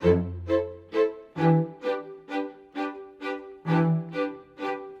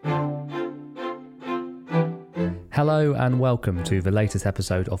Hello and welcome to the latest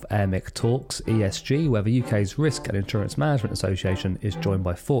episode of AIRMIC Talks ESG, where the UK's Risk and Insurance Management Association is joined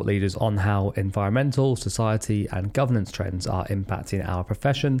by thought leaders on how environmental, society and governance trends are impacting our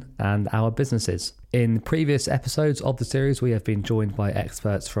profession and our businesses. In previous episodes of the series, we have been joined by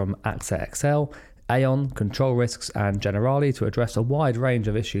experts from AXA XL, Aon, Control Risks and Generali to address a wide range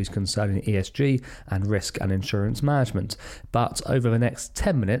of issues concerning ESG and risk and insurance management. But over the next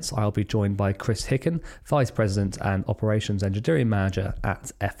 10 minutes, I'll be joined by Chris Hicken, Vice President and Operations Engineering Manager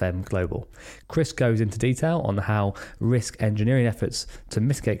at FM Global. Chris goes into detail on how risk engineering efforts to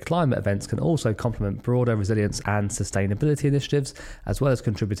mitigate climate events can also complement broader resilience and sustainability initiatives, as well as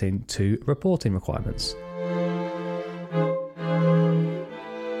contributing to reporting requirements.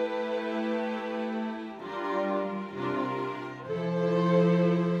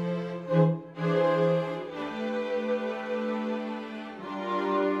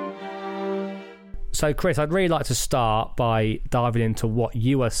 So Chris, I'd really like to start by diving into what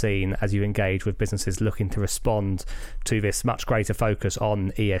you are seeing as you engage with businesses looking to respond to this much greater focus on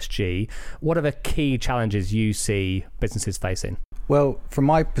ESG. What are the key challenges you see businesses facing? Well, from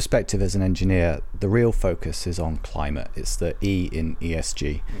my perspective as an engineer, the real focus is on climate. It's the E in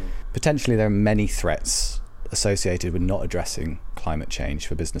ESG. Potentially there are many threats associated with not addressing climate change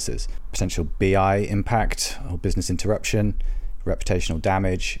for businesses. Potential BI impact or business interruption, reputational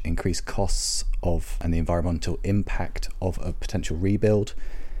damage, increased costs of and the environmental impact of a potential rebuild.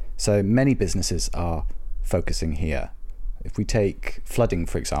 So many businesses are focusing here. If we take flooding,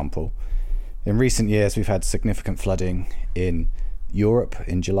 for example, in recent years we've had significant flooding in Europe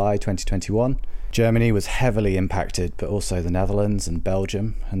in July 2021. Germany was heavily impacted, but also the Netherlands and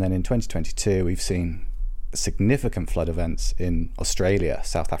Belgium. And then in 2022 we've seen significant flood events in Australia,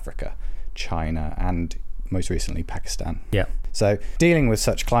 South Africa, China and most recently Pakistan. Yeah. So dealing with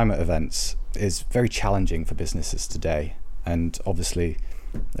such climate events is very challenging for businesses today, and obviously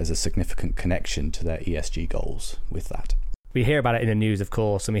there's a significant connection to their ESG goals with that. We hear about it in the news, of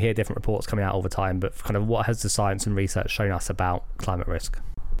course, and we hear different reports coming out all the time, but kind of what has the science and research shown us about climate risk?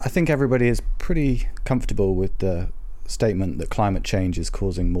 I think everybody is pretty comfortable with the statement that climate change is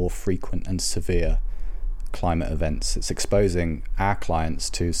causing more frequent and severe climate events. It's exposing our clients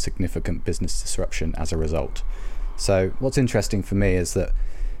to significant business disruption as a result. So what's interesting for me is that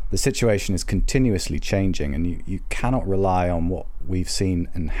the situation is continuously changing, and you cannot rely on what we've seen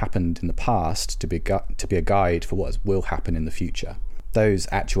and happened in the past to be a guide for what will happen in the future. Those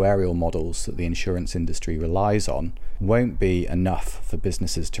actuarial models that the insurance industry relies on won't be enough for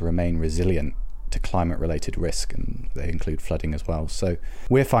businesses to remain resilient to climate-related risk, and they include flooding as well. So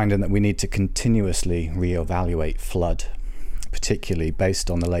we're finding that we need to continuously reevaluate flood, particularly based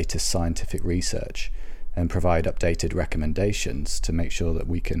on the latest scientific research, and provide updated recommendations to make sure that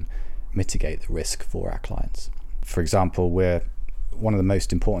we can mitigate the risk for our clients. For example, one of the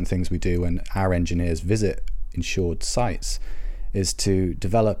most important things we do when our engineers visit insured sites is to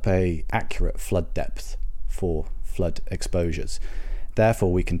develop an accurate flood depth for flood exposures.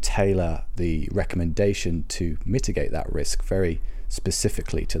 Therefore, we can tailor the recommendation to mitigate that risk very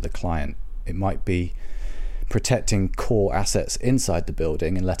specifically to the client. It might be protecting core assets inside the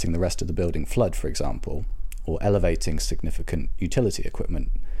building and letting the rest of the building flood, for example, or elevating significant utility equipment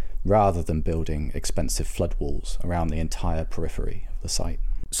rather than building expensive flood walls around the entire periphery of the site.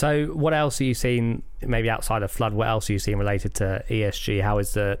 So what else are you seeing, maybe outside of flood, what else are you seeing related to ESG? How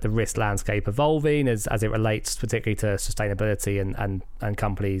is the risk landscape evolving as it relates particularly to sustainability and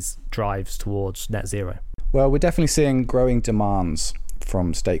companies' drives towards net zero? Well, we're definitely seeing growing demands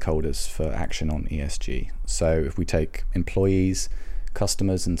from stakeholders for action on ESG. So if we take employees,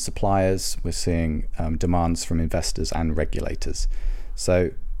 customers and suppliers, we're seeing demands from investors and regulators.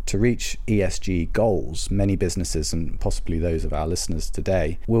 So to reach ESG goals, many businesses, and possibly those of our listeners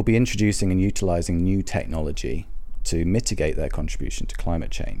today, will be introducing and utilizing new technology to mitigate their contribution to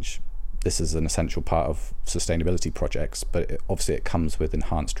climate change. This is an essential part of sustainability projects, but obviously it comes with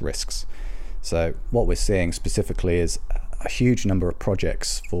enhanced risks. So what we're seeing specifically is a huge number of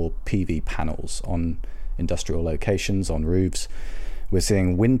projects for PV panels on industrial locations, on roofs. We're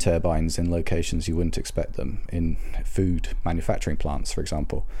seeing wind turbines in locations you wouldn't expect them, in food manufacturing plants, for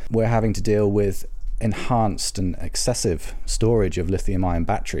example. We're having to deal with enhanced and excessive storage of lithium-ion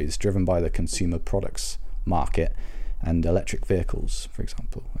batteries driven by the consumer products market and electric vehicles, for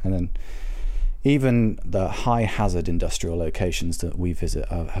example. And then even the high-hazard industrial locations that we visit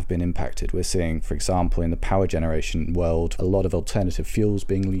have been impacted. We're seeing, for example, in the power generation world, a lot of alternative fuels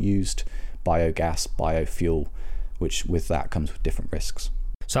being used, biogas, biofuel, which with that comes with different risks.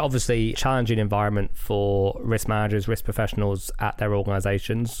 So obviously, challenging environment for risk managers, risk professionals at their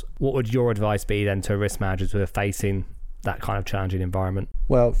organisations. What would your advice be then to risk managers who are facing that kind of challenging environment?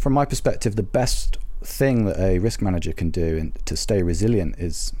 Well, from my perspective, the best thing that a risk manager can do to stay resilient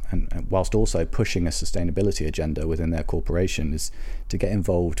is, and whilst also pushing a sustainability agenda within their corporation, is to get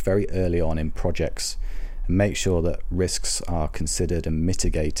involved very early on in projects and make sure that risks are considered and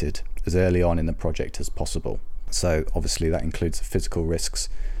mitigated as early on in the project as possible. So obviously that includes physical risks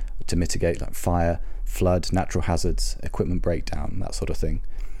to mitigate, like fire, flood, natural hazards, equipment breakdown, that sort of thing.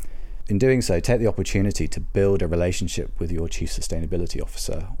 In doing so, take the opportunity to build a relationship with your chief sustainability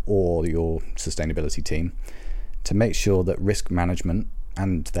officer or your sustainability team to make sure that risk management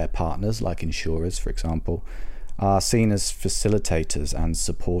and their partners, like insurers, for example, are seen as facilitators and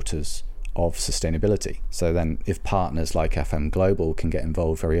supporters of sustainability. So then if partners like FM Global can get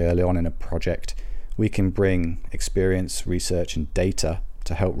involved very early on in a project, we can bring experience, research and data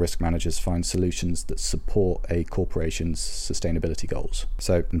to help risk managers find solutions that support a corporation's sustainability goals.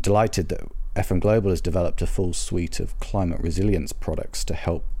 So I'm delighted that FM Global has developed a full suite of climate resilience products to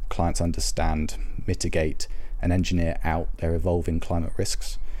help clients understand, mitigate and engineer out their evolving climate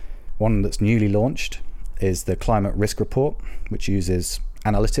risks. One that's newly launched is the Climate Risk Report, which uses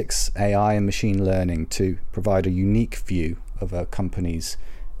analytics, AI and machine learning to provide a unique view of a company's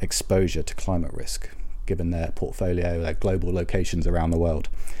exposure to climate risk, given their portfolio, their global locations around the world.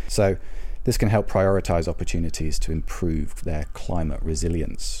 So this can help prioritize opportunities to improve their climate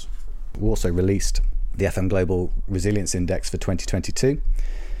resilience. We also released the FM Global Resilience Index for 2022.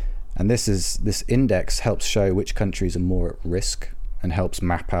 And this index helps show which countries are more at risk and helps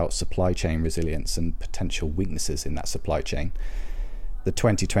map out supply chain resilience and potential weaknesses in that supply chain. The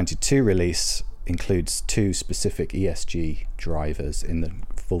 2022 release includes 2 specific ESG drivers in the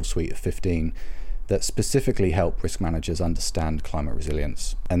full suite of 15 that specifically help risk managers understand climate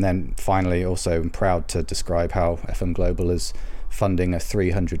resilience. And then finally, also I'm proud to describe how FM Global is funding a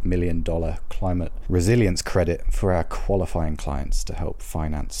 $300 million climate resilience credit for our qualifying clients to help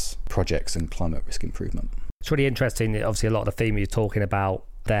finance projects and climate risk improvement. It's really interesting. Obviously, a lot of the theme you're talking about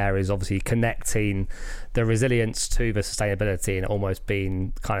there is obviously connecting the resilience to the sustainability and almost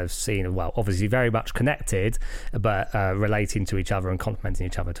being kind of seen, well, obviously very much connected, but relating to each other and complementing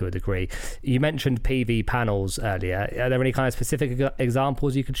each other to a degree. You mentioned PV panels earlier. Are there any kind of specific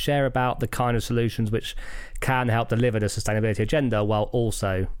examples you could share about the kind of solutions which can help deliver the sustainability agenda while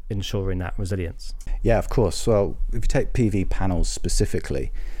also ensuring that resilience? Yeah, of course. Well, if you take PV panels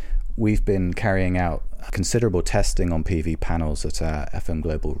specifically, we've been carrying out considerable testing on PV panels at our FM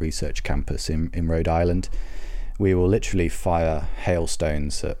Global Research Campus in Rhode Island. We will literally fire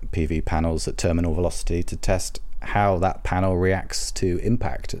hailstones at PV panels at terminal velocity to test how that panel reacts to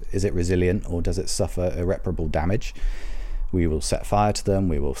impact. Is it resilient or does it suffer irreparable damage? We will set fire to them,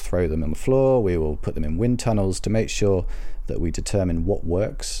 we will throw them on the floor, we will put them in wind tunnels to make sure that we determine what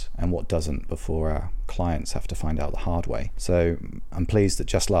works and what doesn't before our clients have to find out the hard way. So I'm pleased that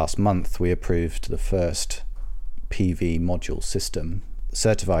just last month we approved the first PV module system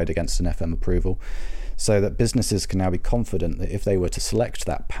certified against an FM approval, so that businesses can now be confident that if they were to select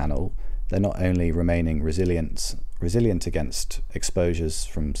that panel, they're not only remaining resilient against exposures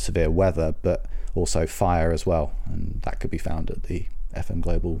from severe weather, but also fire as well. And that could be found at the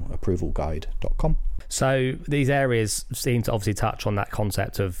fmglobalapprovalguide.com. So these areas seem to obviously touch on that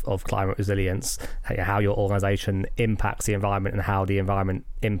concept of climate resilience, how your organisation impacts the environment and how the environment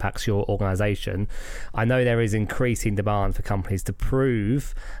impacts your organisation. I know there is increasing demand for companies to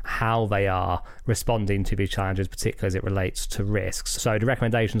prove how they are responding to these challenges, particularly as it relates to risks. So the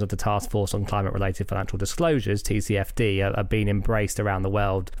recommendations of the Task Force on Climate-Related Financial Disclosures, TCFD, are being embraced around the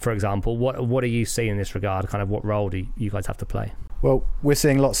world. For example, what are you seeing in this regard? Kind of what role do you guys have to play? Well, we're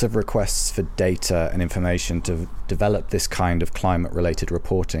seeing lots of requests for data and information to develop this kind of climate-related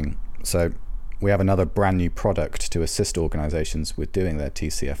reporting. So we have another brand new product to assist organisations with doing their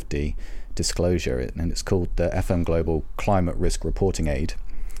TCFD disclosure, and it's called the FM Global Climate Risk Reporting Aid.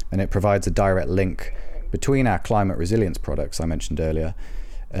 And it provides a direct link between our climate resilience products I mentioned earlier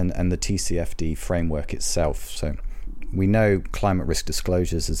and the TCFD framework itself. So we know climate risk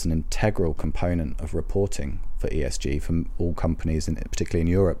disclosures is an integral component of reporting for ESG from all companies, particularly in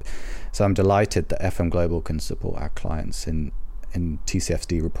Europe. So I'm delighted that FM Global can support our clients in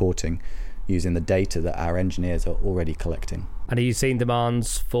TCFD reporting using the data that our engineers are already collecting. And are you seeing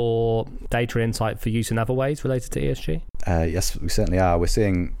demands for data and insight for use in other ways related to ESG? Yes, we certainly are. We're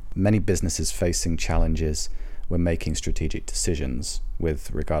seeing many businesses facing challenges when making strategic decisions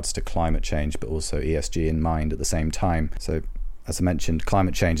with regards to climate change, but also ESG in mind at the same time. So as I mentioned,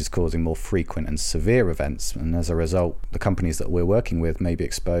 climate change is causing more frequent and severe events, and as a result, the companies that we're working with may be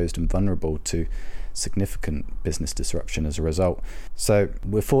exposed and vulnerable to significant business disruption as a result. So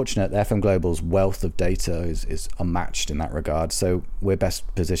we're fortunate that FM Global's wealth of data is unmatched in that regard, so we're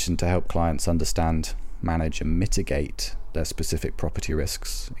best positioned to help clients understand, manage and mitigate their specific property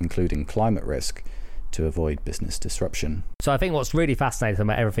risks, including climate risk, to avoid business disruption. So I think what's really fascinating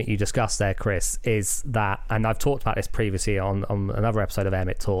about everything you discussed there, Chris, is that, and I've talked about this previously on another episode of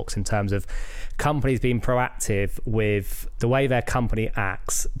AirMIC Talks, in terms of companies being proactive with the way their company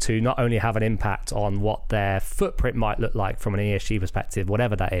acts to not only have an impact on what their footprint might look like from an ESG perspective,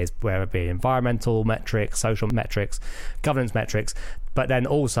 whatever that is, whether it be environmental metrics, social metrics, governance metrics, but then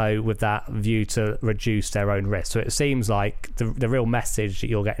also with that view to reduce their own risk. So it seems like the real message that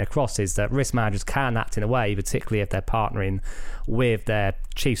you're getting across is that risk managers can act in a way, particularly if they're partnering with their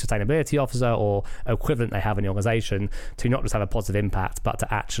chief sustainability officer or equivalent they have in the organisation, to not just have a positive impact, but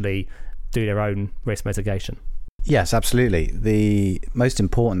to actually do their own risk mitigation. Yes, absolutely. The most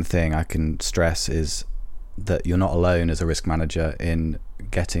important thing I can stress is that you're not alone as a risk manager in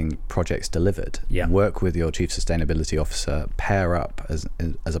getting projects delivered. Yeah. Work with your chief sustainability officer, pair up as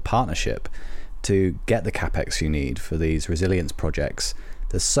a partnership to get the capex you need for these resilience projects.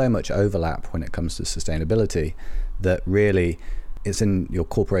 There's so much overlap when it comes to sustainability that really it's in your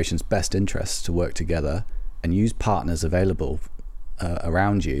corporation's best interest to work together and use partners available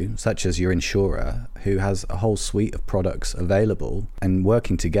around you, such as your insurer, who has a whole suite of products available, and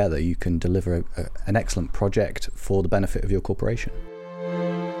working together you can deliver an excellent project for the benefit of your corporation.